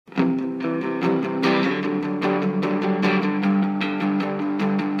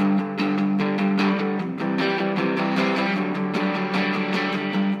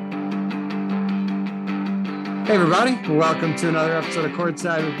Hey, everybody. Welcome to another episode of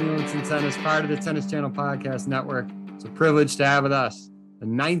Courtside with Newlands Tennis, part of the Tennis Channel Podcast Network. It's a privilege to have with us the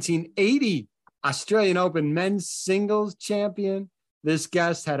 1980 Australian Open men's singles champion. This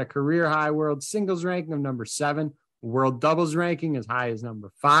guest had a career-high world singles ranking of number 7, world doubles ranking as high as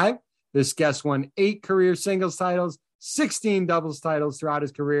number 5. This guest won 8 career singles titles, 16 doubles titles throughout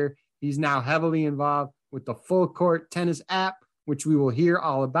his career. He's now heavily involved with the Full Court Tennis app, which we will hear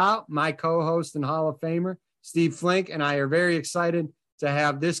all about. My co-host and Hall of Famer, Steve Flink, and I are very excited to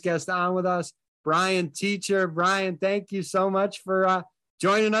have this guest on with us, Brian Teacher. Brian, thank you so much for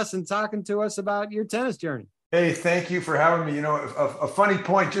joining us and talking to us about your tennis journey. Hey, thank you for having me. You know, a funny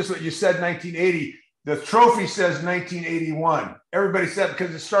point, just what you said, 1980. The trophy says 1981. Everybody said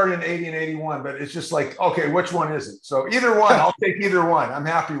because it started in 80 and 81, but it's just like, okay, which one is it? So either one, I'll take either one. I'm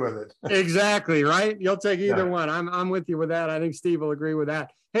happy with it. Exactly, right? You'll take either one. I'm with you with that. I think Steve will agree with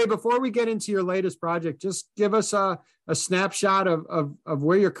that. Hey, before we get into your latest project, just give us a snapshot of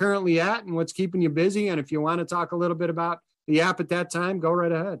where you're currently at and what's keeping you busy. And if you want to talk a little bit about the app at that time, go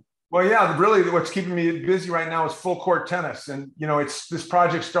right ahead. Well, yeah, really what's keeping me busy right now is Full Court Tennis. And, you know, this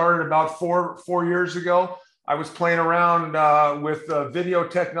project started about four years ago. I was playing around with video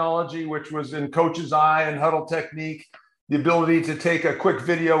technology, which was in coach's eye and huddle technique, the ability to take a quick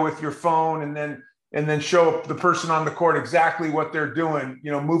video with your phone and then show the person on the court exactly what they're doing,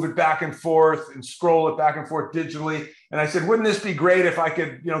 you know, move it back and forth and scroll it back and forth digitally. And I said, wouldn't this be great if I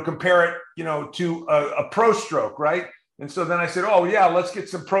could, you know, compare it, you know, to a pro stroke, right? And so then I said, oh, yeah, let's get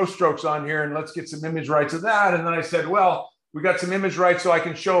some pro strokes on here and let's get some image rights of that. And then I said, well, we got some image rights so I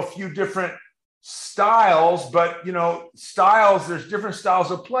can show a few different styles, but, you know, there's different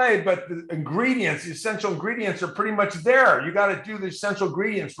styles of play, but the ingredients, the essential ingredients are pretty much there. You got to do the essential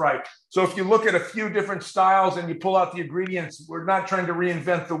ingredients right. So if you look at a few different styles and you pull out the ingredients, we're not trying to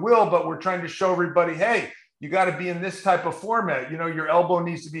reinvent the wheel, but we're trying to show everybody, hey, you got to be in this type of format. You know, your elbow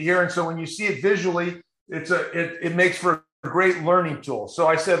needs to be here. And so when you see it visually, it makes for a great learning tool. So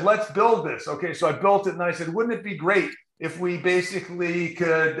I said, let's build this. Okay, so I built it and I said, wouldn't it be great if we basically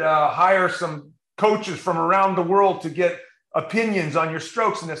could hire some coaches from around the world to get opinions on your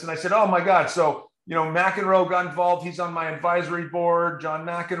strokes in this? And I said, oh my God. So, you know, McEnroe got involved. He's on my advisory board. John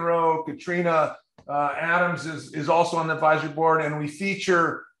McEnroe, Katrina Adams is also on the advisory board. And we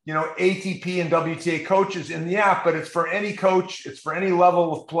feature, you know, ATP and WTA coaches in the app, but it's for any coach. It's for any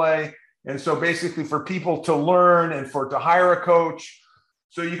level of play. And so basically for people to learn and to hire a coach.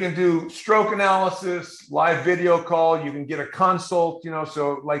 So you can do stroke analysis, live video call, you can get a consult, you know,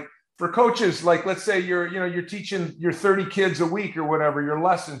 so like for coaches, like let's say you're teaching your 30 kids a week or whatever, your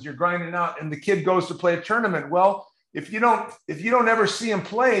lessons, you're grinding out and the kid goes to play a tournament. Well, if you don't ever see him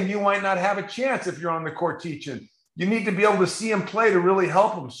play, and you might not have a chance if you're on the court teaching, you need to be able to see him play to really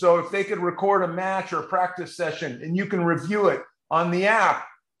help them. So if they could record a match or a practice session and you can review it on the app,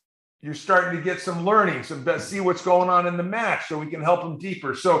 you're starting to get some learning, see what's going on in the match so we can help them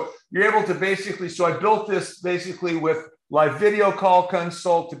deeper. So you're able to so I built this basically with live video call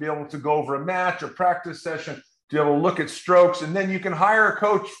consult to be able to go over a match or practice session, to be able to look at strokes. And then you can hire a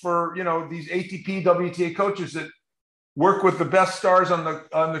coach for, you know, these ATP, WTA coaches that work with the best stars on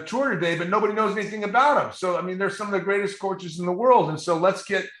the tour today, but nobody knows anything about them. So, I mean, they're some of the greatest coaches in the world. And so let's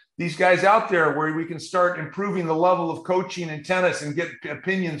get these guys out there where we can start improving the level of coaching in tennis and get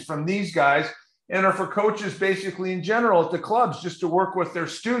opinions from these guys. And are for coaches basically in general at the clubs just to work with their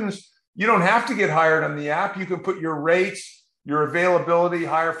students. You don't have to get hired on the app. You can put your rates, your availability,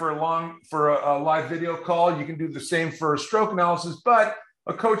 hire for a live video call. You can do the same for a stroke analysis, but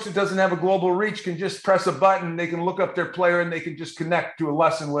a coach that doesn't have a global reach can just press a button. They can look up their player and they can just connect to a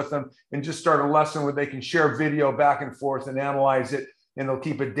lesson with them and just start a lesson where they can share video back and forth and analyze it. And they'll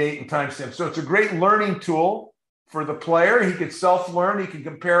keep a date and timestamp. So it's a great learning tool for the player. He can self-learn. He can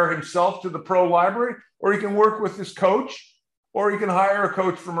compare himself to the pro library, or he can work with his coach, or he can hire a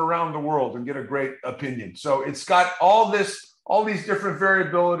coach from around the world and get a great opinion. So it's got all these different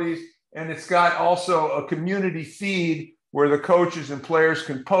variabilities, and it's got also a community feed where the coaches and players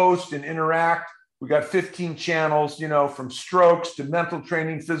can post and interact. We got 15 channels, you know, from strokes to mental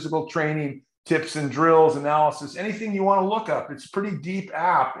training, physical training, tips and drills, analysis, anything you want to look up. It's a pretty deep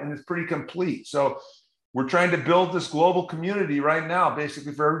app and it's pretty complete. So we're trying to build this global community right now,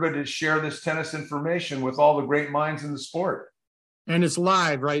 basically for everybody to share this tennis information with all the great minds in the sport. And it's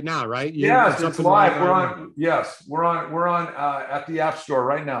live right now, right? Yes, it's live. We're on at the App Store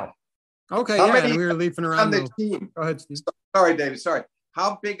right now. Okay, and we were leafing around the team. Go ahead, Steve. Sorry, David. Sorry.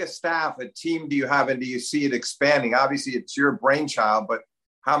 How big a team do you have, and do you see it expanding? Obviously, it's your brainchild, but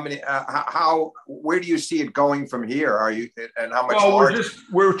where do you see it going from here? And how much? Well,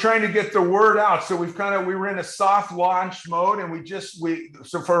 we're trying to get the word out. So we were in a soft launch mode, and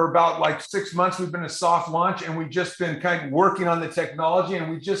so for about like 6 months, we've been in a soft launch, and we've just been kind of working on the technology, and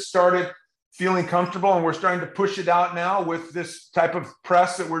we just started feeling comfortable, and we're starting to push it out now with this type of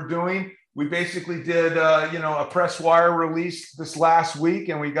press that we're doing. We basically did, a press wire release this last week,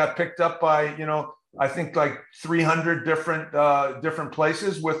 and we got picked up by, I think like 300 different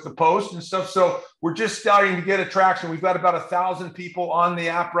places with the post and stuff. So we're just starting to get a traction. We've got about 1,000 people on the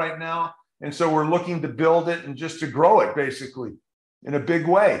app right now. And so we're looking to build it and just to grow it basically in a big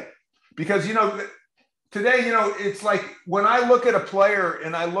way. Because, today, it's like when I look at a player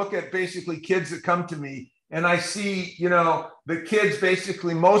and I look at basically kids that come to me and I see, the kids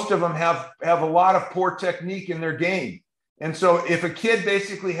basically, most of them have a lot of poor technique in their game. And so if a kid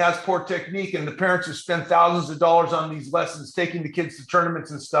basically has poor technique and the parents have spent thousands of dollars on these lessons, taking the kids to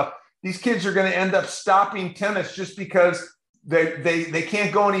tournaments and stuff, these kids are going to end up stopping tennis just because they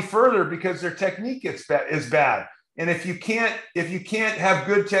can't go any further because their technique is bad. And if you can't have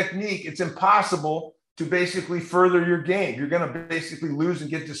good technique, it's impossible to basically further your game. You're going to basically lose and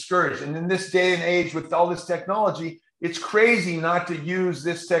get discouraged. And in this day and age with all this technology, it's crazy not to use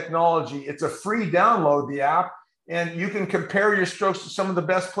this technology. It's a free download, the app. And you can compare your strokes to some of the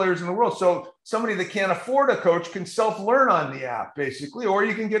best players in the world. So somebody that can't afford a coach can self-learn on the app, basically, or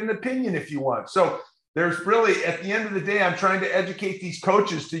you can get an opinion if you want. So there's really, at the end of the day, I'm trying to educate these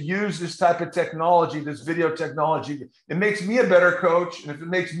coaches to use this type of technology, this video technology. It makes me a better coach. And if it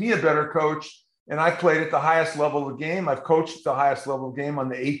makes me a better coach, and I played at the highest level of the game, I've coached at the highest level of the game on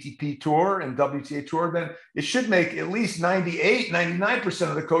the ATP Tour and WTA Tour, then it should make at least 99%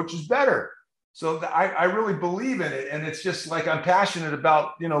 of the coaches better. So I really believe in it. And it's just like I'm passionate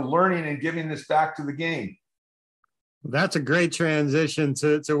about, learning and giving this back to the game. That's a great transition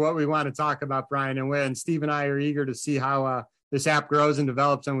to what we want to talk about, Brian. And Steve and I are eager to see how this app grows and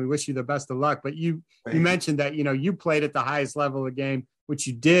develops, and we wish you the best of luck. But you mentioned that, you played at the highest level of the game, which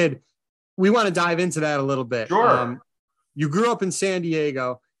you did. We want to dive into that a little bit. Sure. You grew up in San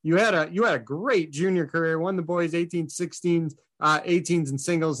Diego. You had a great junior career, won the boys 18s, 16s, 18s and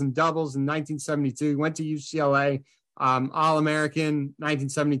singles and doubles in 1972. Went to UCLA, All-American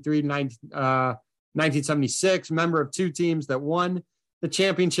 1973 to 1976, member of two teams that won the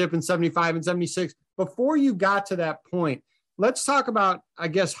championship in 75 and 76. Before you got to that point, let's talk about, I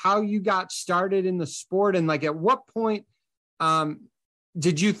guess, how you got started in the sport and like at what point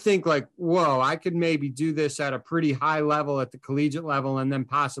did you think like, whoa, I could maybe do this at a pretty high level at the collegiate level and then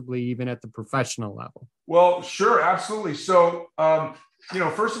possibly even at the professional level? Well, sure. Absolutely. So,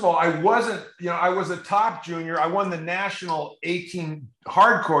 first of all, I wasn't, I was a top junior. I won the national 18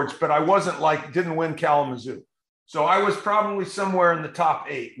 hard courts, but I wasn't didn't win Kalamazoo. So I was probably somewhere in the top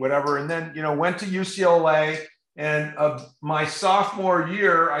 8, whatever. And then, went to UCLA. And my sophomore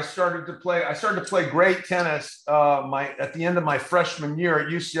year, I started to play great tennis. At the end of my freshman year at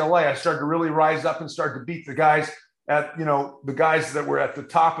UCLA, I started to really rise up and start to beat the guys the guys that were at the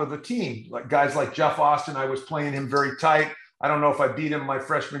top of the team, like guys like Jeff Austin. I was playing him very tight. I don't know if I beat him my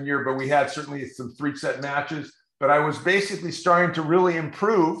freshman year, but we had certainly some 3-set matches. But I was basically starting to really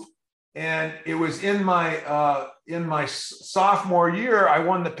improve. And it was in my sophomore year, I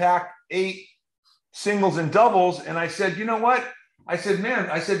won the Pac-8 singles and doubles. And I said, you know what?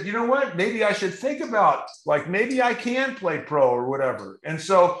 Maybe I should think about maybe I can play pro or whatever. And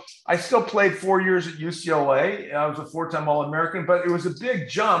so I still played 4 years at UCLA. I was a 4-time All-American, but it was a big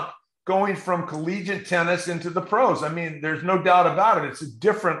jump going from collegiate tennis into the pros. I mean, there's no doubt about it. It's a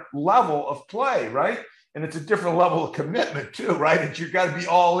different level of play, right? And it's a different level of commitment too, right? And you've got to be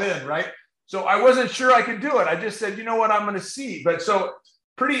all in, right? So I wasn't sure I could do it. I just said, you know what, I'm going to see. But so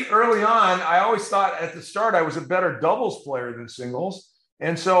pretty early on, I always thought at the start I was a better doubles player than singles.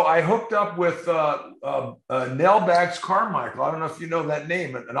 And so I hooked up with Nailbags Carmichael. I don't know if you know that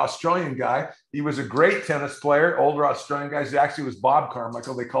name, an Australian guy. He was a great tennis player, older Australian guy. He actually was Bob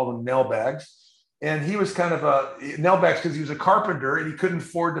Carmichael. They called him Nailbags. And he was kind of a Nailbags because he was a carpenter and he couldn't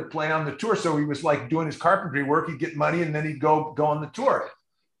afford to play on the tour. So he was doing his carpentry work. He'd get money and then he'd go on the tour.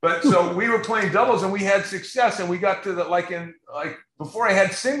 But so we were playing doubles and we had success. And we got to before I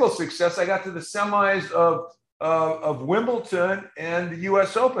had single success, I got to the semis of Wimbledon and the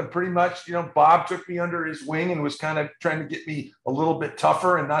US Open. Pretty much, Bob took me under his wing and was kind of trying to get me a little bit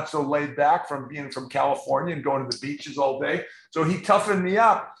tougher and not so laid back from being from California and going to the beaches all day. So he toughened me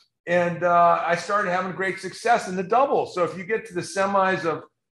up and I started having great success in the doubles. So if you get to the semis of,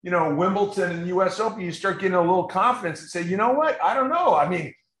 Wimbledon and US Open, you start getting a little confidence and say, you know what? I don't know. I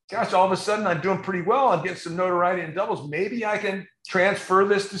mean, gosh, all of a sudden I'm doing pretty well. I'm getting some notoriety in doubles. Maybe I can transfer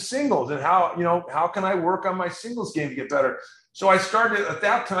this to singles, and how can I work on my singles game to get better? So I started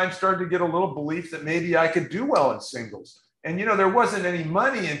to get a little belief that maybe I could do well in singles. And, there wasn't any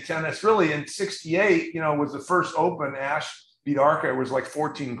money in tennis really. In 68, was the first Open. Ash beat Arca. It was like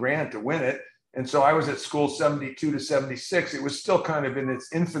 14 grand to win it. And so I was at school 72 to 76. It was still kind of in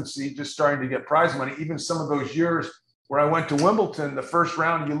its infancy, just starting to get prize money. Even some of those years where I went to Wimbledon, the first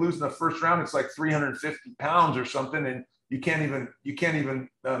round, you lose in the first round, it's like 350 pounds or something. And you can't even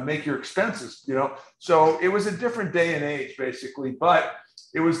make your expenses, So it was a different day and age, basically. But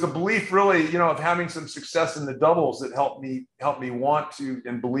it was the belief, really, of having some success in the doubles that helped me want to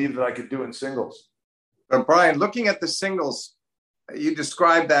and believe that I could do it in singles. But Brian, looking at the singles, you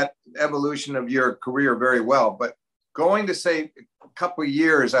described that evolution of your career very well. But going to say a couple of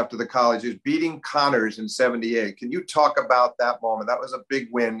years after the colleges, beating Connors in '78, can you talk about that moment? That was a big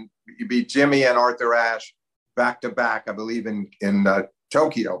win. You beat Jimmy and Arthur Ashe back to back, I believe, in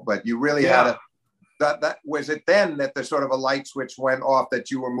Tokyo. But you really had that was it then that the sort of a light switch went off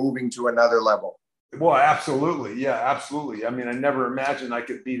that you were moving to another level? Well, absolutely. Yeah, absolutely. I mean, I never imagined I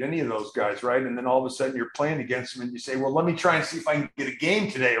could beat any of those guys, right? And then all of a sudden you're playing against them and you say, well, let me try and see if I can get a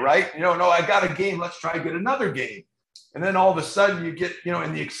game today, right? No, I got a game. Let's try and get another game. And then all of a sudden you get,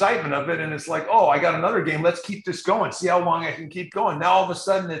 in the excitement of it, and it's like, oh, I got another game. Let's keep this going. See how long I can keep going. Now all of a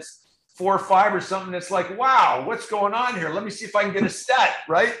sudden it's 4 or 5 or something. It's like, wow, what's going on here? Let me see if I can get a set,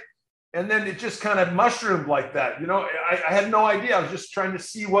 right? And then it just kind of mushroomed like that. I had no idea. I was just trying to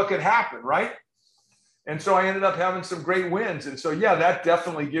see what could happen, right? And so I ended up having some great wins. And so, yeah, that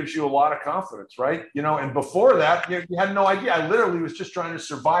definitely gives you a lot of confidence, right? And before that, you had no idea. I literally was just trying to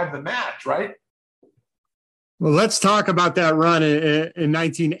survive the match, right? Well, let's talk about that run in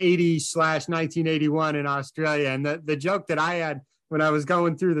 1980/1981 in Australia. And the joke that I had when I was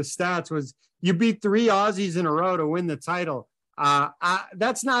going through the stats was you beat 3 Aussies in a row to win the title.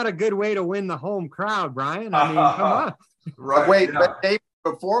 That's not a good way to win the home crowd, Brian. I mean, come on. Right. Wait, but Dave,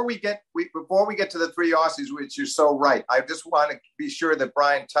 before we get to the 3 Aussies, which you're so right, I just want to be sure that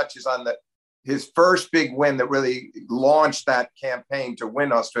Brian touches on his first big win that really launched that campaign to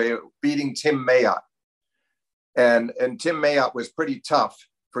win Australia, beating Tim Mayotte. And Tim Mayotte was pretty tough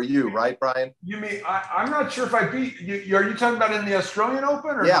for you, right, Brian? You mean I'm not sure if I beat you? Are you talking about in the Australian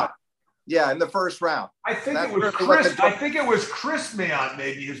Open or not? Yeah, in the first round. I think it was Chris. I think it was Chris Mayotte,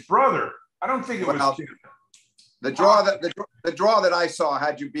 maybe his brother. I don't think it was Tim. The draw that I saw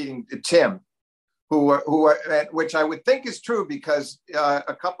had you beating Tim, who which I would think is true because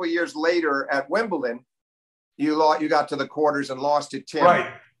a couple of years later at Wimbledon, you got to the quarters and lost to Tim.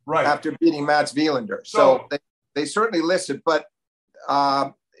 Right. After beating Mats Wilander. So they certainly listed, but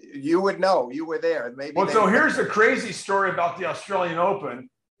you would know, you were there. Maybe. Well, so here's the crazy story about the Australian Open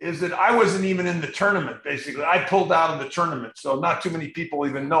is that I wasn't even in the tournament, basically. I pulled out of the tournament, so not too many people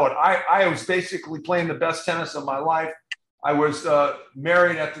even know it. I was basically playing the best tennis of my life. I was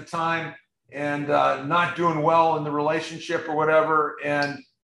married at the time and not doing well in the relationship or whatever, and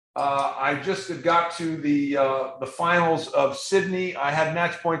I just had got to the finals of Sydney. I had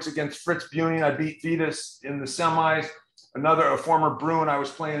match points against Fritz Buning. I beat Vitas in the semis. A former Bruin. I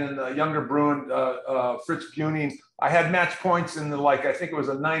was playing in the younger Bruin, Fritz Buning. I had match points in I think it was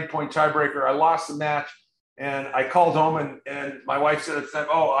a 9-point tiebreaker. I lost the match, and I called home, and my wife said,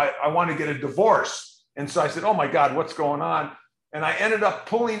 I want to get a divorce. And so I said, oh my God, what's going on? And I ended up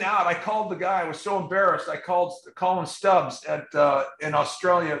pulling out. I called the guy. I was so embarrassed. I called Colin Stubbs in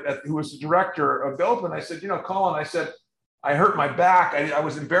Australia, who was the director of the Open. I said, Colin, I said, I hurt my back. I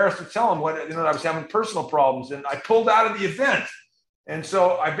was embarrassed to tell him I was having personal problems, and I pulled out of the event. And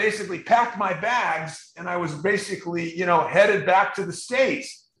so I basically packed my bags, and I was basically, headed back to the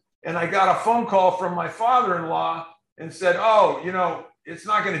States. And I got a phone call from my father-in-law and said, it's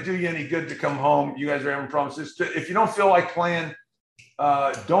not going to do you any good to come home. You guys are having problems. If you don't feel like playing,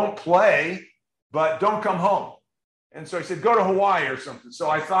 don't play, but don't come home. And so I said, go to Hawaii or something. So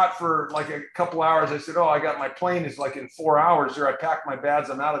I thought for like a couple hours, I said, I got my plane is like in 4 hours here. I packed my bags.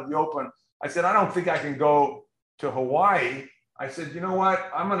 I'm out of the Open. I said, I don't think I can go to Hawaii. I said, you know what?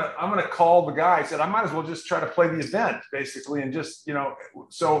 I'm gonna call the guy. I said, I might as well just try to play the event basically. And just,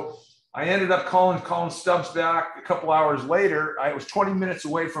 so I ended up calling Stubbs back a couple hours later. I was 20 minutes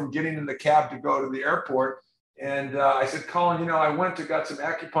away from getting in the cab to go to the airport. And I said, Colin, I got some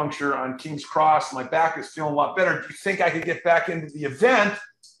acupuncture on King's Cross. My back is feeling a lot better. Do you think I could get back into the event?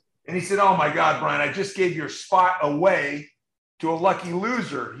 And he said, oh my God, Brian, I just gave your spot away to a lucky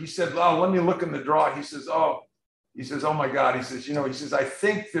loser. He said, let me look in the draw. He says, oh my God. He says, I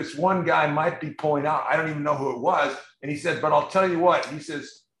think this one guy might be pulling out. I don't even know who it was. And he said, but I'll tell you what, he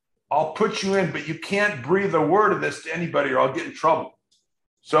says, I'll put you in, but you can't breathe a word of this to anybody or I'll get in trouble.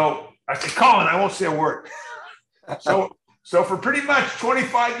 So I said, Colin, I won't say a word. So for pretty much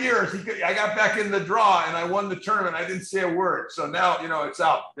 25 years, I got back in the draw and I won the tournament. I didn't say a word. So now, it's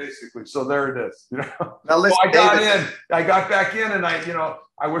out basically. So there it is. Now listen, I got back in and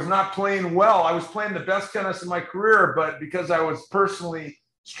I was not playing well. I was playing the best tennis in my career, but because I was personally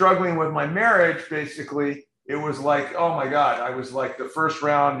struggling with my marriage, basically, it was like, oh my God, I was like the first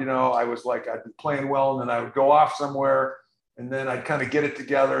round, I was like, I'd be playing well and then I would go off somewhere. And then I'd kind of get it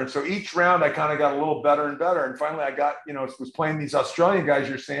together. And so each round I kind of got a little better and better. And finally I got, was playing these Australian guys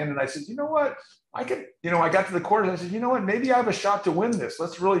you're saying. And I said, you know what? I could, I got to the quarters. And I said, you know what? Maybe I have a shot to win this.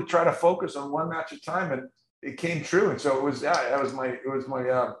 Let's really try to focus on one match at a time. And it came true. And so it was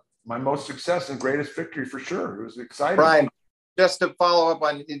my most success and greatest victory for sure. It was exciting. Brian, just to follow up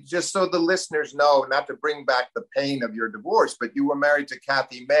on, just so the listeners know, not to bring back the pain of your divorce, but you were married to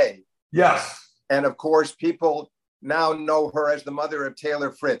Kathy May. Yes. And of course, people now know her as the mother of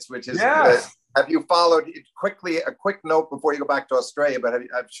Taylor Fritz, which is, yes. Have you followed quickly, a quick note before you go back to Australia, but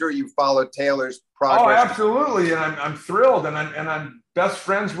I'm sure you followed Taylor's progress. Oh, absolutely. And I'm thrilled. And I'm best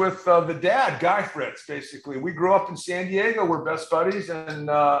friends with the dad, Guy Fritz, basically. We grew up in San Diego. We're best buddies. And,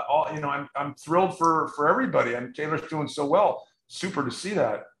 I'm thrilled for everybody. Taylor's doing so well. Super to see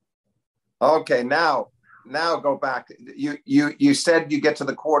that. Okay. Now go back. You said you get to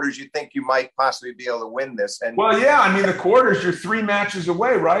the quarters. You think you might possibly be able to win this. And well, yeah, the quarters, you're 3 matches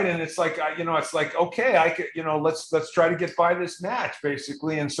away, right? And it's like, it's like, okay, I could, let's try to get by this match,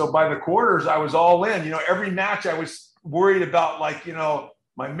 basically. And so by the quarters, I was all in. Every match I was worried about, like,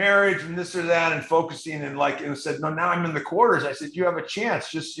 my marriage and this or that, and focusing and said, no, now I'm in the quarters. I said, you have a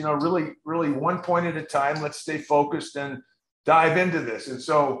chance. Just really, really 1 point at a time. Let's stay focused and dive into this. And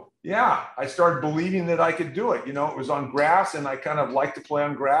so, yeah, I started believing that I could do it. It was on grass and I kind of liked to play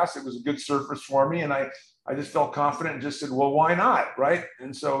on grass. It was a good surface for me. And I just felt confident and just said, well, why not? Right.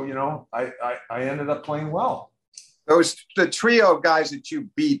 And so, I ended up playing well. Those, the trio of guys that you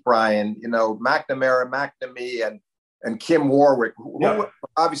beat, Brian, McNamara, McNamee, and Kim Warwick, who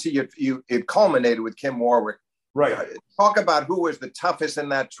obviously it culminated with Kim Warwick. Right. Talk about who was the toughest in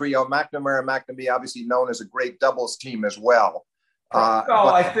that trio. McNamara, McNamee, obviously known as a great doubles team as well.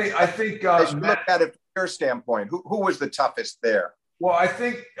 I think look at it from your standpoint. Who was the toughest there? Well, I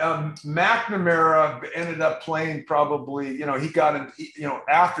think McNamara ended up playing probably. He got in.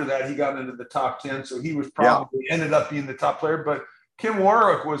 After that, he got into the top 10, so he was probably ended up being the top player. But Kim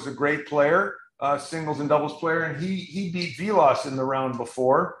Warwick was a great player, singles and doubles player, and he beat Vilas in the round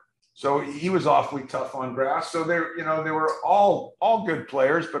before. So he was awfully tough on grass. So they were all good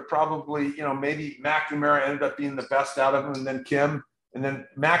players, but probably, maybe McNamara ended up being the best out of them, and then Kim, and then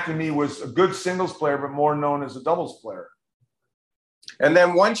McNamee was a good singles player, but more known as a doubles player. And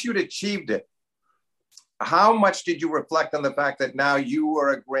then once you'd achieved it, how much did you reflect on the fact that now you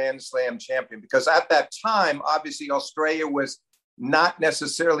were a Grand Slam champion? Because at that time, obviously Australia was not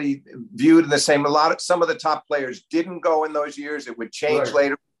necessarily viewed in the same. Some of the top players didn't go in those years. It would change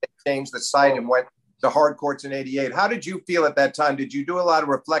later. Changed the site and went to hard courts in '88. How did you feel at that time? Did you do a lot of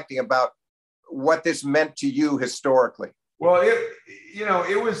reflecting about what this meant to you historically? Well,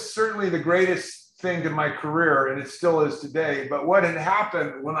 it was certainly the greatest thing in my career, and it still is today. But what had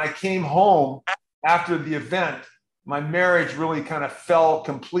happened when I came home after the event, my marriage really kind of fell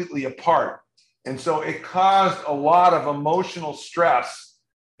completely apart. And so it caused a lot of emotional stress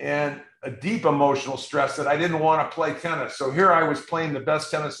and a deep emotional stress that I didn't want to play tennis. So here I was playing the best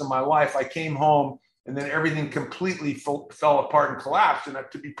tennis of my life. I came home and then everything completely fell apart and collapsed. And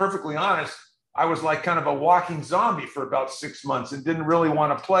to be perfectly honest, I was like kind of a walking zombie for about 6 months and didn't really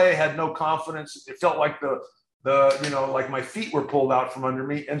want to play, had no confidence. It felt like like my feet were pulled out from under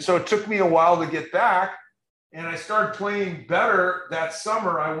me. And so it took me a while to get back. And I started playing better that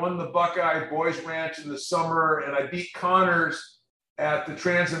summer. I won the Buckeye Boys Ranch in the summer, and I beat Connors at the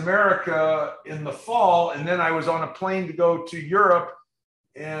Transamerica in the fall. And then I was on a plane to go to Europe.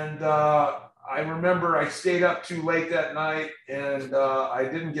 And I remember I stayed up too late that night, and I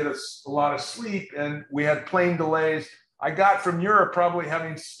didn't get a lot of sleep, and we had plane delays. I got from Europe probably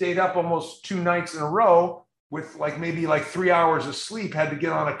having stayed up almost 2 nights in a row with maybe 3 hours of sleep, had to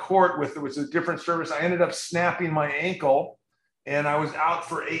get on a court it was a different service. I ended up snapping my ankle, and I was out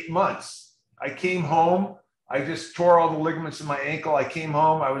for 8 months. I came home. I just tore all the ligaments in my ankle. I came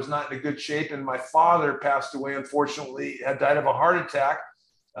home. I was not in a good shape, and my father passed away, unfortunately, had died of a heart attack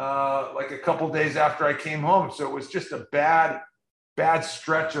a couple of days after I came home. So it was just a bad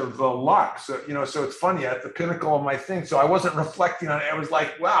stretch of luck. So, so it's funny, at the pinnacle of my thing. So I wasn't reflecting on it. I was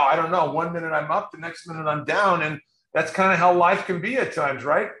like, wow, I don't know. 1 minute I'm up, the next minute I'm down. And that's kind of how life can be at times,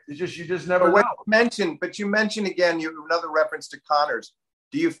 right? You just never know. You mentioned again, another reference to Connors.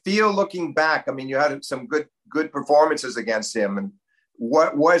 Do you feel, looking back, I mean, you had some good performances against him, and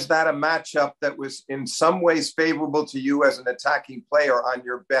what was that a matchup that was in some ways favorable to you as an attacking player on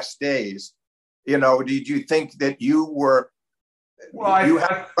your best days? Did you think that you had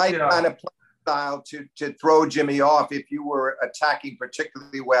the right kind of play style to throw Jimmy off if you were attacking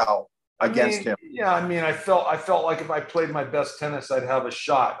particularly well against him? Yeah, I felt like if I played my best tennis, I'd have a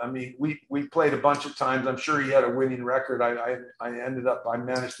shot. I mean, we played a bunch of times. I'm sure he had a winning record. I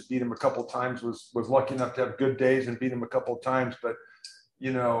managed to beat him a couple of times. Was lucky enough to have good days and beat him a couple of times. But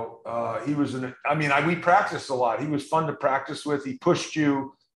he was we practiced a lot. He was fun to practice with. He pushed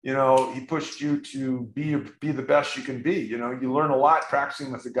you. He pushed you to be the best you can be. You learn a lot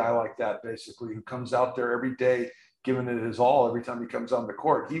practicing with a guy like that, basically, who comes out there every day, giving it his all every time he comes on the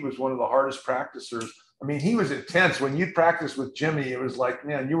court. He was one of the hardest practicers. I mean, he was intense. When you practice with Jimmy, it was like,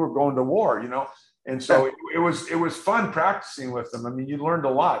 man, you were going to war, And so it was fun practicing with him. I mean, you learned a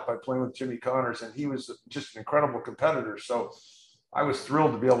lot by playing with Jimmy Connors, and he was just an incredible competitor. So I was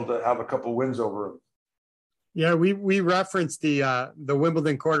thrilled to be able to have a couple wins over him. Yeah, we referenced the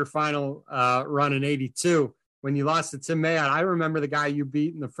Wimbledon quarterfinal run in '82 when you lost to Tim Mayotte. I remember the guy you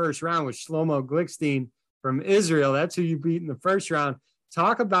beat in the first round was Shlomo Glickstein from Israel. That's who you beat in the first round.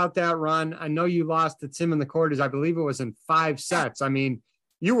 Talk about that run. I know you lost to Tim in the quarters. I believe it was in 5 sets. I mean,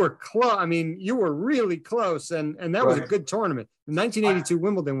 you were close. I mean, you were really close, and that was a good tournament. The 1982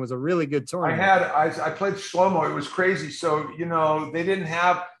 Wimbledon was a really good tournament. I played Shlomo. It was crazy. So, they didn't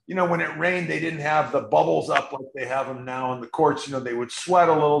have, when it rained, they didn't have the bubbles up like they have them now on the courts. They would sweat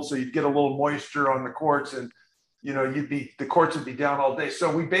a little, so you'd get a little moisture on the courts, and, the courts would be down all day.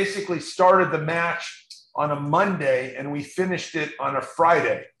 So we basically started the match on a Monday and we finished it on a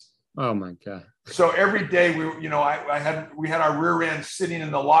Friday. Oh my God. So every day we had our rear end sitting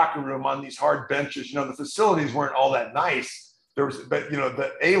in the locker room on these hard benches. The facilities weren't all that nice.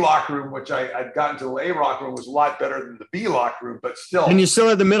 The A locker room, which I'd gotten to the A locker room, was a lot better than the B locker room, but still. And you still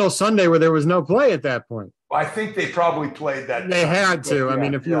had the middle Sunday where there was no play at that point. I think they probably played that. They had to. I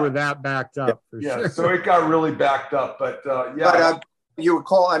mean, if you were that backed up. Sure. So it got really backed up, but you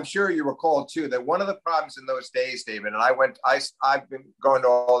recall, I'm sure you recall too, that one of the problems in those days, David, and I've been going to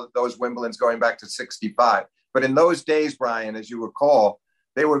all of those Wimbledons going back to '65, but in those days, Brian, as you recall,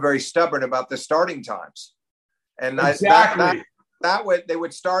 they were very stubborn about the starting times. And exactly. They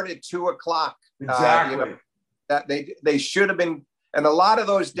would start at 2:00. Exactly. That they should have been. And a lot of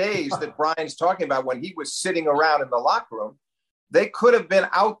those days that Brian's talking about, when he was sitting around in the locker room, they could have been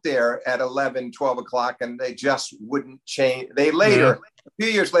out there at 11, 12 o'clock, and they just wouldn't change. A few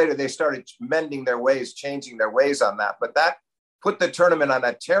years later, they started mending their ways, changing their ways on that. But that put the tournament on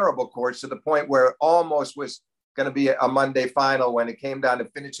a terrible course to the point where it almost was going to be a Monday final when it came down to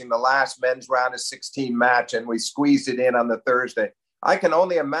finishing the last men's round of 16 match, and we squeezed it in on the Thursday. I can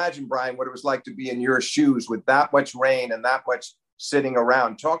only imagine, Brian, what it was like to be in your shoes with that much rain and that much sitting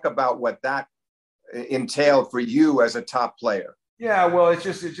around. Talk about what that entailed for you as a top player. Yeah, well, it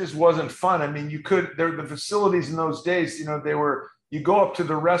just wasn't fun. I mean, the facilities in those days, you go up to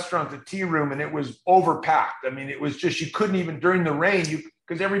the restaurant, the tea room, and it was overpacked. I mean, it was just, you couldn't even during the rain,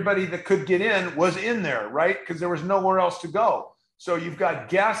 because everybody that could get in was in there, right? Because there was nowhere else to go. So you've got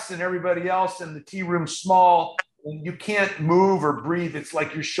guests and everybody else, and the tea room's small, and you can't move or breathe. It's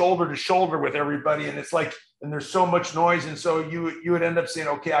like you're shoulder to shoulder with everybody, and it's like, and there's so much noise. And so you would end up saying,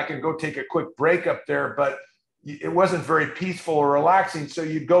 okay, I can go take a quick break up there, but it wasn't very peaceful or relaxing. So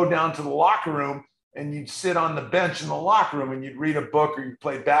you'd go down to the locker room and you'd sit on the bench in the locker room and you'd read a book, or you'd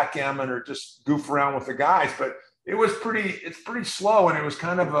play backgammon or just goof around with the guys. But it's pretty slow, and it was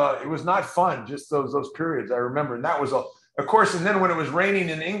kind of it was not fun, just those periods I remember. And that was of course, and then when it was raining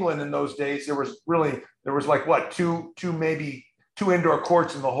in England in those days, there was like what, two indoor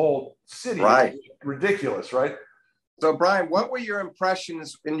courts in the whole city. Right. Ridiculous, right? So, Brian, what were your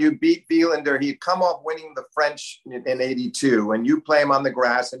impressions when you beat Wielander? He'd come off winning the French in '82, and you play him on the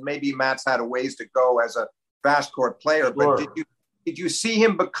grass, and maybe Matt's had a ways to go as a fast court player. Sure. But did you see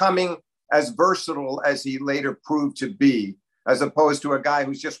him becoming as versatile as he later proved to be, as opposed to a guy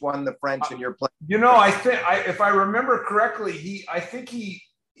who's just won the French and you're playing? I think if I remember correctly, I think he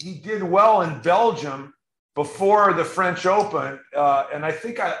did well in Belgium before the French Open, and I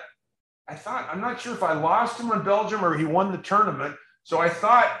think I'm not sure if I lost him in Belgium or he won the tournament. So I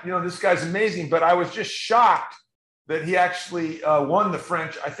thought, this guy's amazing, but I was just shocked that he actually won the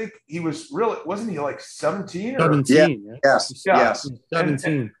French. I think he was wasn't he like 17? 17. Yes.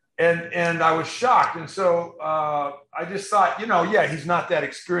 17. and I was shocked. And so I just thought, yeah, he's not that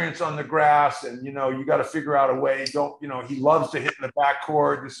experienced on the grass, and you got to figure out a way. Don't, he loves to hit in the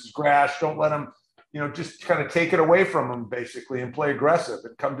backcourt. This is grass. Don't let him, just kind of take it away from him basically and play aggressive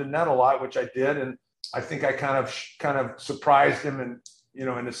and come to net a lot, which I did. And I think I kind of surprised him and, in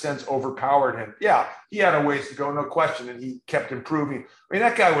a sense, overpowered him. Yeah, he had a ways to go, no question, and he kept improving. I mean,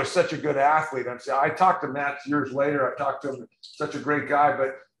 that guy was such a good athlete. I talked to Matt years later. I talked to him, such a great guy.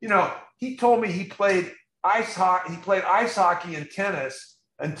 But he told me he played ice hockey and tennis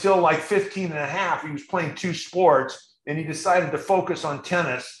until like 15 and a half. He was playing two sports, and he decided to focus on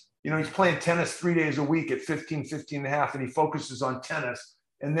tennis. He's playing tennis 3 days a week at 15 and a half, and he focuses on tennis.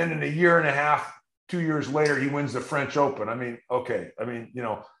 And then in a year and a half, 2 years later, he wins the French Open. I mean, okay. I mean,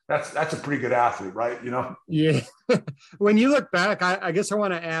 that's a pretty good athlete, right? Yeah. When you look back, I guess I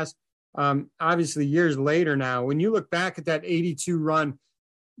want to ask, obviously years later now, when you look back at that 82 run,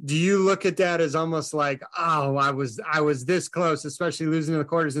 do you look at that as almost like, oh, I was this close, especially losing in the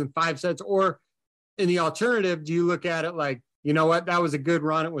quarters in 5 sets? Or in the alternative, do you look at it like, you know what, that was a good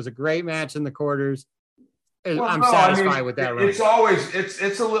run. It was a great match in the quarters. Well, I'm satisfied with that run. It's always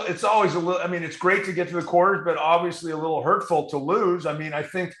a little. I mean, it's great to get to the quarters, but obviously a little hurtful to lose. I mean, I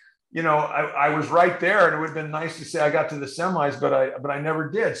think I was right there, and it would have been nice to say I got to the semis, but I never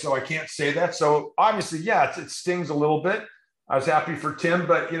did. So I can't say that. So obviously, yeah, it stings a little bit. I was happy for Tim,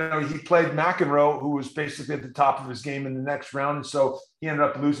 but he played McEnroe, who was basically at the top of his game in the next round, and so he ended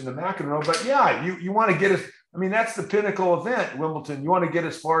up losing to McEnroe. But yeah, you want to get it. I mean, that's the pinnacle event, Wimbledon. You want to get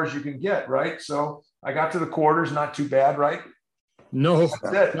as far as you can get, right? So I got to the quarters, not too bad, right? No,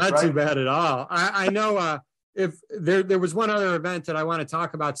 not too bad at all. I know if there was one other event that I want to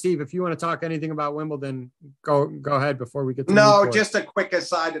talk about. Steve, if you want to talk anything about Wimbledon, go ahead before we get to Newport. Just a quick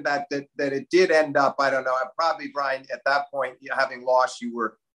aside to that it did end up, I don't know, probably, Brian, at that point, having lost, you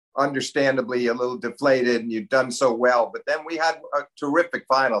were understandably a little deflated and you'd done so well. But then we had a terrific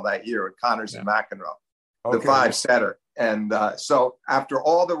final that year with Connors and McEnroe, the 5-setter. And so after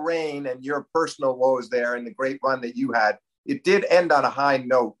all the rain and your personal woes there and the great run that you had, it did end on a high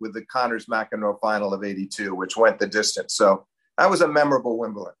note with the Connors-McEnroe final of 82, which went the distance. So that was a memorable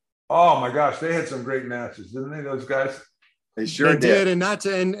Wimbledon. Oh, my gosh. They had some great matches, didn't they, those guys? They sure did. And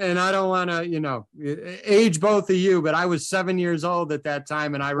I don't want to, age both of you, but I was 7 years old at that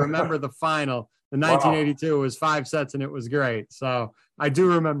time, and I remember the final. The 1982 was 5 sets, and it was great. So I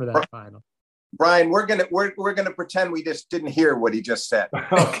do remember that final. Brian, we're gonna pretend we just didn't hear what he just said.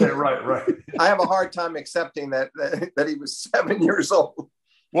 Okay, right. I have a hard time accepting that he was 7 years old.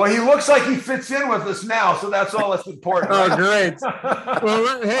 Well, he looks like he fits in with us now, so that's all that's important. Oh, great.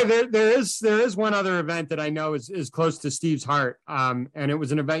 Well, hey, there is one other event that I know is close to Steve's heart, and it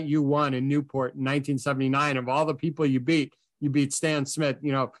was an event you won in Newport in 1979. Of all the people you beat Stan Smith.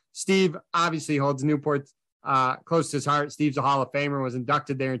 Steve obviously holds Newport close to his heart. Steve's a Hall of Famer, was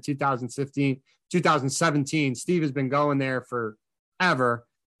inducted there in 2017. Steve has been going there forever.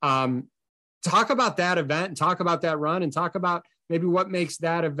 Talk about that event, and talk about that run, and talk about maybe what makes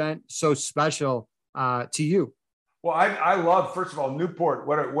that event so special to you. Well, I love, first of all, Newport.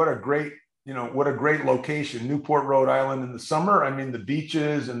 What a great location. Newport, Rhode Island in the summer. I mean, the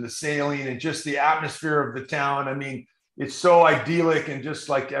beaches and the sailing and just the atmosphere of the town. I mean, it's so idyllic and just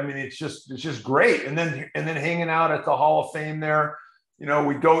like, I mean, it's just great. And then hanging out at the Hall of Fame there,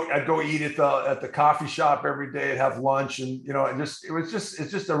 I'd go eat at the coffee shop every day and have lunch. And, it's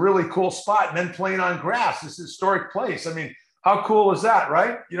just a really cool spot. And then playing on grass, this historic place. I mean, how cool is that,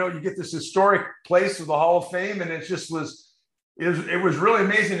 right? You get this historic place with the Hall of Fame, and it was really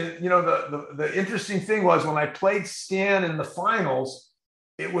amazing. And, the interesting thing was when I played Stan in the finals,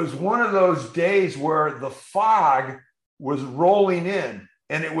 it was one of those days where the fog was rolling in,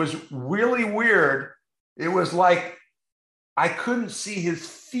 and it was really weird. It was like I couldn't see his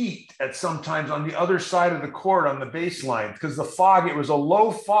feet at sometimes on the other side of the court on the baseline because the fog, it was a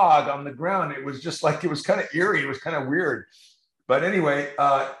low fog on the ground. It was just like, it was kind of eerie. It was kind of weird. But anyway,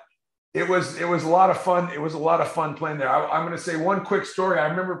 it was a lot of fun. It was a lot of fun playing there. I'm going to say one quick story. I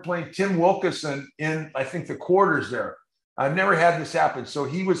remember playing Tim Wilkison in, I think, the quarters there. I've never had this happen. So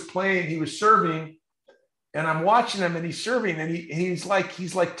he was serving, and I'm watching him, and he's serving, and he's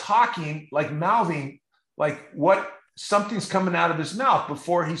like talking, like mouthing, like what something's coming out of his mouth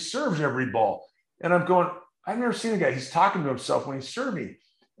before he serves every ball. And I'm going, I've never seen a guy. He's talking to himself when he's serving.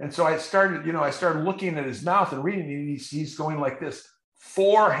 And so I started looking at his mouth and reading, and he's going like this,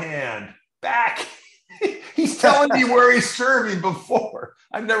 forehand, back. He's telling me where he's serving before.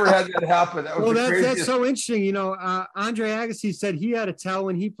 I've never had that happen. That's so interesting. Andre Agassi said he had to tell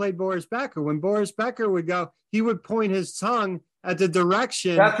when he played Boris Becker. When Boris Becker would go, he would point his tongue at the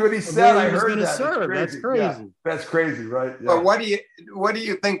direction. That's what he said. I heard that. Serve. That's crazy. Yeah, that's crazy, right? Yeah. But what do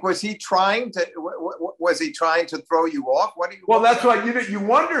you think? Was he trying to throw you off? That's why you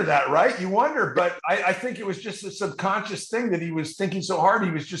wonder that, right? You wonder, but I think it was just a subconscious thing that he was thinking so hard.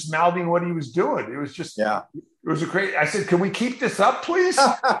 He was just mouthing what he was doing. It was just, It was a great. I said, "Can we keep this up, please?"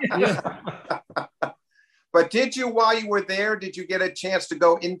 Yeah. But while you were there, did you get a chance to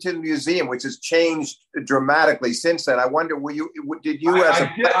go into the museum, which has changed dramatically since then? I wonder,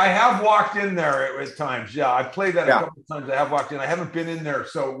 I have walked in there at times. Yeah, I played that a couple of times. I have walked in. I haven't been in there.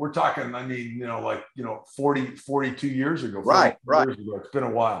 So we're talking, 42 years ago. Right. Years ago. It's been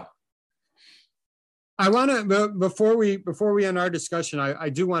a while. I want to, before we end our discussion, I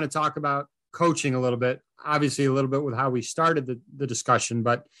do want to talk about coaching a little bit, obviously a little bit with how we started the discussion,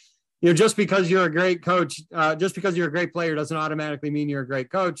 but just because you're a great coach, just because you're a great player doesn't automatically mean you're a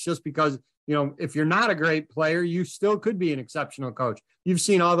great coach. Just because, if you're not a great player, you still could be an exceptional coach. You've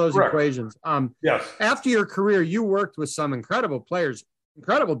seen all those equations. Yes. After your career, you worked with some incredible players,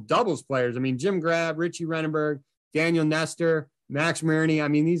 incredible doubles players. I mean, Jim Grab, Richie Renenberg, Daniel Nestor, Max Marini. I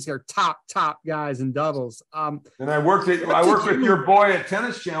mean, these are top guys in doubles. And I worked with your boy at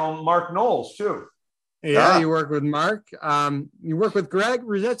Tennis Channel, Mark Knowles, too. Yeah, you work with Mark. You work with Greg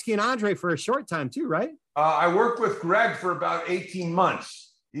Rusedski and Andre for a short time too, right? I worked with Greg for about 18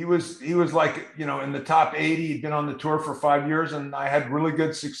 months. He was like, in the top 80. He'd been on the tour for 5 years, and I had really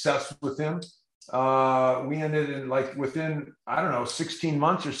good success with him. We ended in within, 16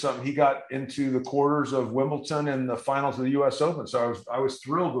 months or something, he got into the quarters of Wimbledon and the finals of the US Open. So I was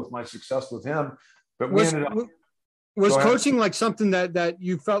thrilled with my success with him, but we ended up. Was coaching like something that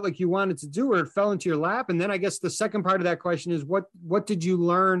you felt like you wanted to do, or it fell into your lap? And then I guess the second part of that question is what did you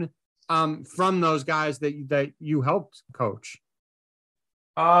learn from those guys that you helped coach?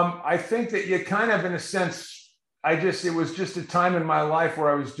 I think that you kind of, in a sense, it was just a time in my life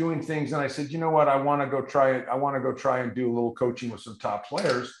where I was doing things and I said, you know what, I want to go try it. I want to go try and do a little coaching with some top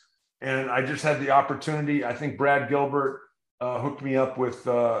players. And I just had the opportunity. I think Brad Gilbert hooked me up with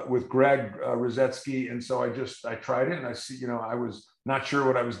Greg Rusedski. And so I tried it, and I see, I was not sure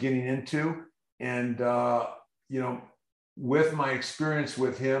what I was getting into. And, with my experience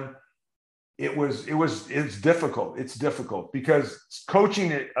with him, it's difficult. It's difficult because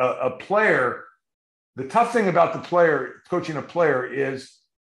coaching a player, the tough thing about coaching a player is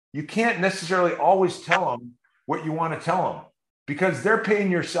you can't necessarily always tell them what you want to tell them because they're paying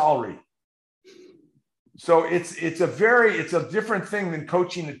your salary. So it's a different thing than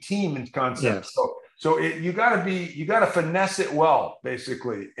coaching a team in concept. Yes. So you got to finesse it well,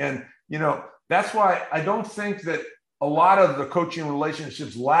 basically. And, that's why I don't think that a lot of the coaching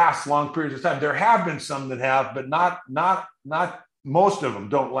relationships last long periods of time. There have been some that have, but not most of them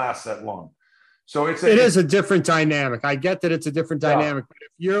don't last that long. So it is a different dynamic. I get that it's a different dynamic, but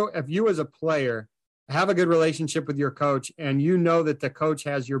if you as a player have a good relationship with your coach and you know that the coach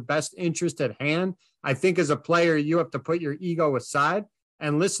has your best interest at hand, I think as a player, you have to put your ego aside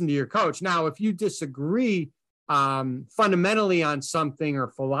and listen to your coach. Now, if you disagree fundamentally on something or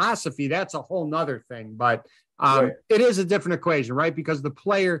philosophy, that's a whole nother thing. But it is a different equation, right? Because the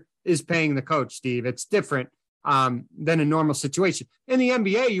player is paying the coach, Steve. It's different than a normal situation. In the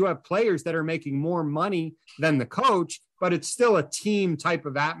NBA, you have players that are making more money than the coach, but it's still a team type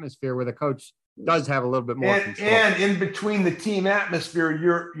of atmosphere where the coach does have a little bit more control. And in between the team atmosphere,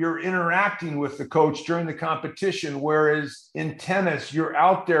 you're interacting with the coach during the competition, whereas in tennis, you're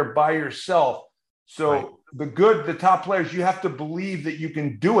out there by yourself. So the top players, you have to believe that you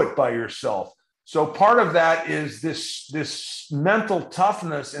can do it by yourself. So part of that is this mental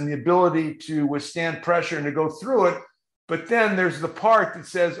toughness and the ability to withstand pressure and to go through it. But then there's the part that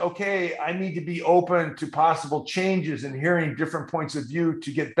says, okay, I need to be open to possible changes and hearing different points of view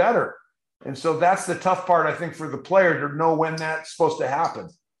to get better. And so that's the tough part, I think, for the player to know when that's supposed to happen.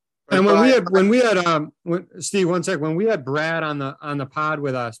 And Steve, one sec, when we had Brad on the pod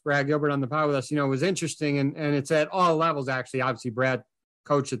with us, Brad Gilbert on the pod with us, it was interesting, and it's at all levels, actually. Obviously, Brad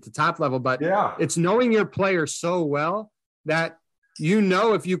coached at the top level, but it's knowing your player so well that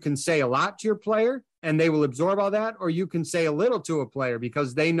if you can say a lot to your player and they will absorb all that, or you can say a little to a player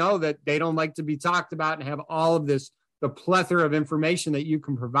because they know that they don't like to be talked about and have all of this, the plethora of information that you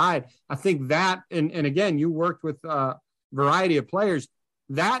can provide. I think that, and again, you worked with a variety of players,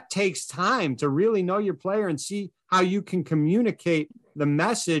 that takes time to really know your player and see how you can communicate the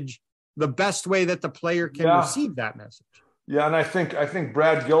message the best way that the player can receive that message. Yeah, and I think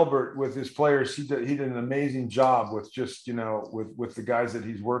Brad Gilbert with his players, he did an amazing job with just with the guys that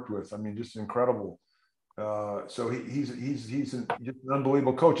he's worked with. I mean, just incredible So just an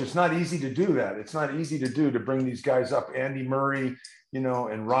unbelievable coach. It's not easy to do that. It's not easy to do, to bring these guys up, Andy Murray, and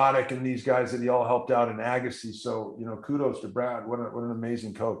Roddick, and these guys that he all helped out in Agassi. So, kudos to Brad. What an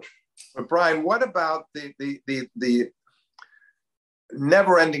amazing coach. But Brian, what about the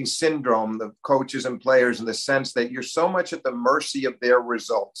never-ending syndrome of coaches and players, in the sense that you're so much at the mercy of their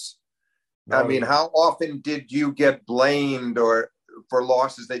results? I mean, how often did you get blamed or for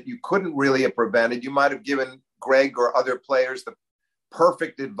losses that you couldn't really have prevented? You might have given Greg or other players the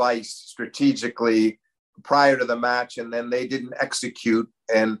perfect advice strategically prior to the match, and then they didn't execute,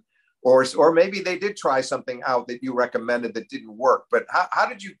 or maybe they did try something out that you recommended that didn't work. But how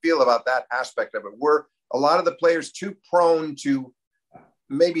did you feel about that aspect of it? Were a lot of the players too prone to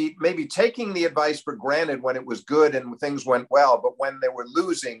maybe taking the advice for granted when it was good and things went well, but when they were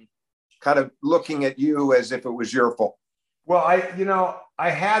losing, kind of looking at you as if it was your fault? Well, I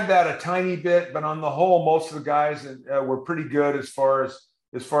had that a tiny bit, but on the whole, most of the guys were pretty good as far as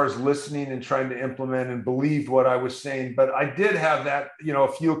listening and trying to implement and believed what I was saying. But I did have that,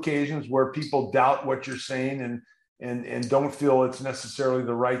 a few occasions where people doubt what you're saying and don't feel it's necessarily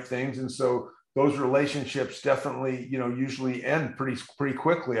the right things. And so those relationships definitely, usually end pretty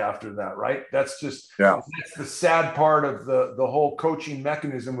quickly after that, right? That's the sad part of the whole coaching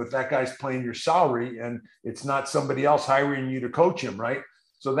mechanism, with that guy's paying your salary and it's not somebody else hiring you to coach him, right?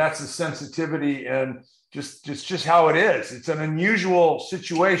 So that's the sensitivity and just how it is. It's an unusual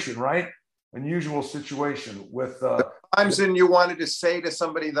situation, right? Unusual situation with times then you wanted to say to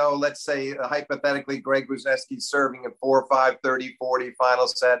somebody, though, let's say hypothetically, Greg Rusedski serving at 4-5, 30-40, final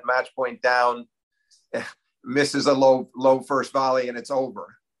set, match point down, misses a low first volley, and it's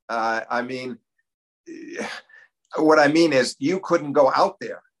over. What I mean is you couldn't go out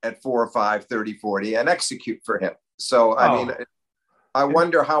there at 4-5, 30-40 and execute for him. So, I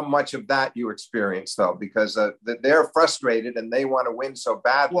wonder how much of that you experience, though, because they're frustrated and they want to win so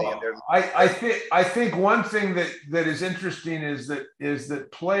badly. Well, and they're. I think one thing that is interesting is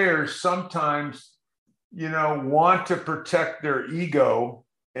that players sometimes, want to protect their ego,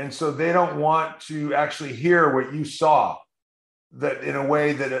 and so they don't want to actually hear what you saw. That in a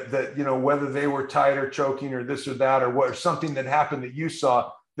way that whether they were tight or choking or this or that or something that happened that you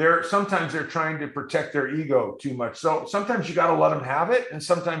saw. Sometimes they're trying to protect their ego too much. So sometimes you got to let them have it. And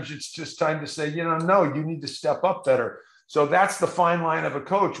sometimes it's just time to say, no, you need to step up better. So that's the fine line of a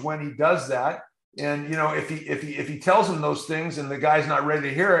coach when he does that. And, if he tells them those things and the guy's not ready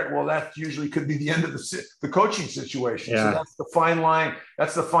to hear it, well, that usually could be the end of the coaching situation. Yeah. So that's the fine line.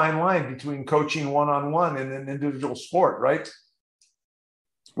 That's the fine line between coaching one-on-one and an individual sport, right?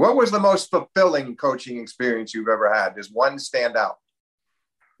 What was the most fulfilling coaching experience you've ever had? Does one stand out?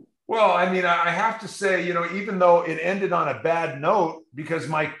 Well, I have to say, even though it ended on a bad note, because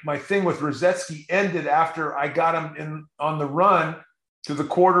my thing with Rusedski ended after I got him on the run to the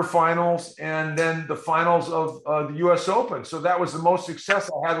quarterfinals and then the finals of the U.S. Open. So that was the most success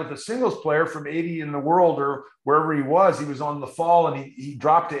I had with a singles player from 80 in the world or wherever he was. He was on the fall and he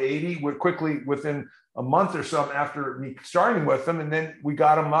dropped to 80 quickly within a month or so after me starting with him. And then we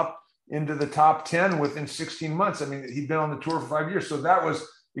got him up into the top 10 within 16 months. He'd been on the tour for 5 years. So that was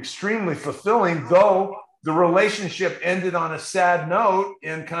extremely fulfilling, though the relationship ended on a sad note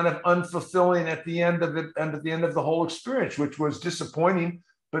and kind of unfulfilling at the end of it and at the end of the whole experience, which was disappointing,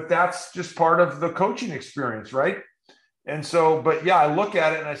 but that's just part of the coaching experience, right? And so, but yeah, I look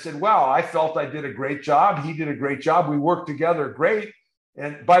at it and I said, wow, I felt I did a great job. He did a great job. We worked together great.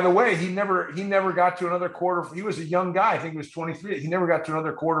 And by the way, he never got to another quarter. He was a young guy. I think he was 23. He never got to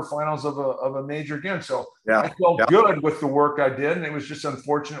another quarterfinals of a major again. So yeah, I felt good with the work I did. And it was just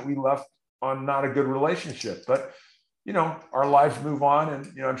unfortunate we left on not a good relationship. But, our lives move on.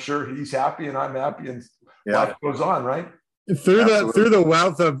 And, I'm sure he's happy and I'm happy and life goes on, right? Through the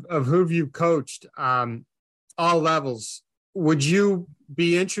wealth of who you've coached, all levels, would you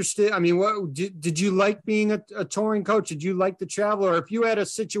be interested? What did you like being a touring coach? Did you like the travel? Or if you had a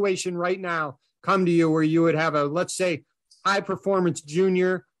situation right now come to you where you would have let's say, high performance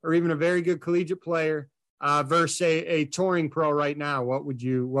junior or even a very good collegiate player versus a touring pro right now, what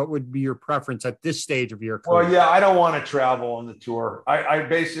would be your preference at this stage of your career? Well, yeah, I don't want to travel on the tour. I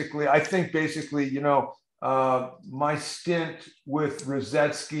think my stint with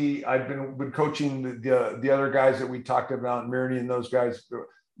Rusedski, I've been coaching the other guys that we talked about, Mirny and those guys.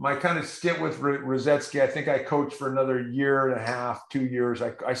 My kind of stint with Rusedski, I think I coached for another year and a half, 2 years.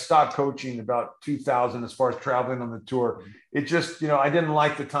 I stopped coaching about 2000 as far as traveling on the tour. It just, I didn't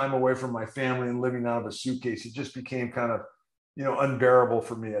like the time away from my family and living out of a suitcase. It just became kind of, unbearable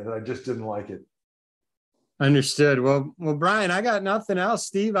for me. I just didn't like it. Understood. Well, Brian, I got nothing else.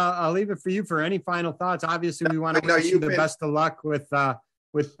 Steve, I'll leave it for you for any final thoughts. Obviously, we want to wish you the best of luck with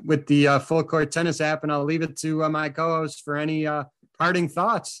the Full Court Tennis app, and I'll leave it to my co-host for any parting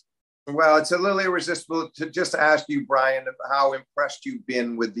thoughts. Well, it's a little irresistible to just ask you, Brian, how impressed you've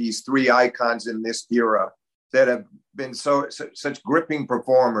been with these three icons in this era that have been such gripping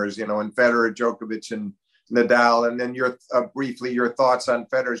performers, in Federer, Djokovic, and Nadal. And then briefly your thoughts on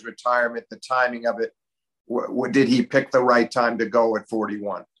Federer's retirement, the timing of it. Did he pick the right time to go at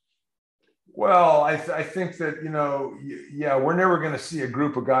 41? Well, I think that, we're never going to see a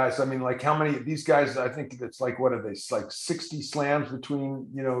group of guys. I mean, like how many of these guys, I think it's like, what are they? It's like 60 slams between,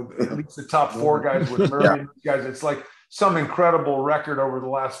 at least the top four guys with Murray and these guys. It's like some incredible record over the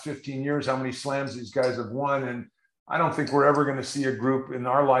last 15 years, how many slams these guys have won. And I don't think we're ever going to see a group in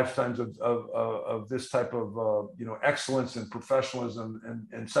our lifetimes of this type of, excellence and professionalism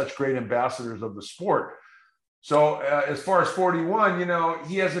and such great ambassadors of the sport. So as far as 41,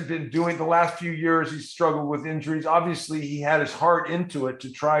 he hasn't been doing the last few years. He's struggled with injuries. Obviously, he had his heart into it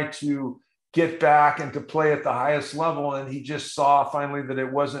to try to get back and to play at the highest level. And he just saw finally that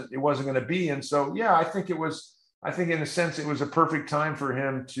it wasn't going to be. And so, I think in a sense, it was a perfect time for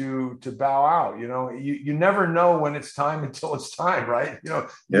him to bow out. You never know when it's time until it's time, right?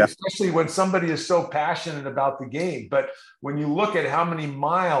 Especially when somebody is so passionate about the game. But when you look at how many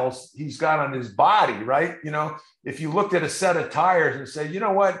miles he's got on his body, right? If you looked at a set of tires and say, you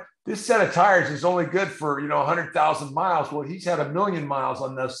know what, this set of tires is only good for, 100,000 miles. Well, he's had 1 million miles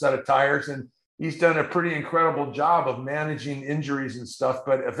on those set of tires, and he's done a pretty incredible job of managing injuries and stuff.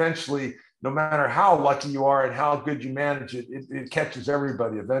 But eventually, no matter how lucky you are and how good you manage it, it catches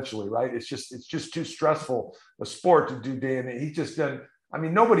everybody eventually, right? It's just too stressful a sport to do day in and he's just done. I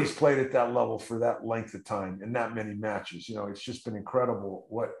mean, nobody's played at that level for that length of time in that many matches. It's just been incredible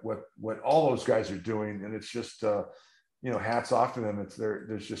what all those guys are doing, and it's just hats off to them.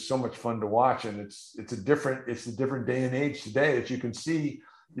 There's just so much fun to watch, and it's a different day and age today, as you can see.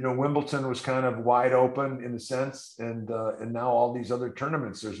 Wimbledon was kind of wide open in a sense, and now all these other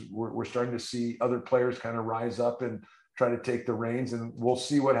tournaments, we're starting to see other players kind of rise up and try to take the reins, and we'll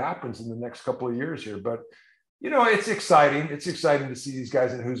see what happens in the next couple of years here. But it's exciting. It's exciting to see these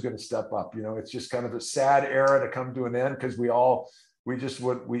guys and who's going to step up. It's just kind of a sad era to come to an end because we all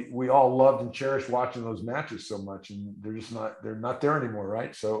loved and cherished watching those matches so much, and they're not there anymore,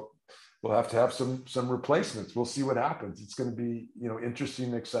 right? So we'll have to have some replacements. We'll see what happens. It's going to be, interesting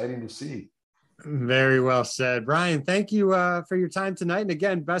and exciting to see. Very well said. Brian, thank you for your time tonight. And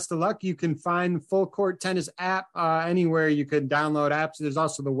again, best of luck. You can find the Full Court Tennis app anywhere you could download apps. There's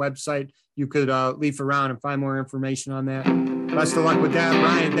also the website. You could leaf around and find more information on that. Best of luck with that.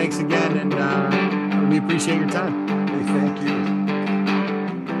 Brian, thanks again. And we appreciate your time. Hey, thank you.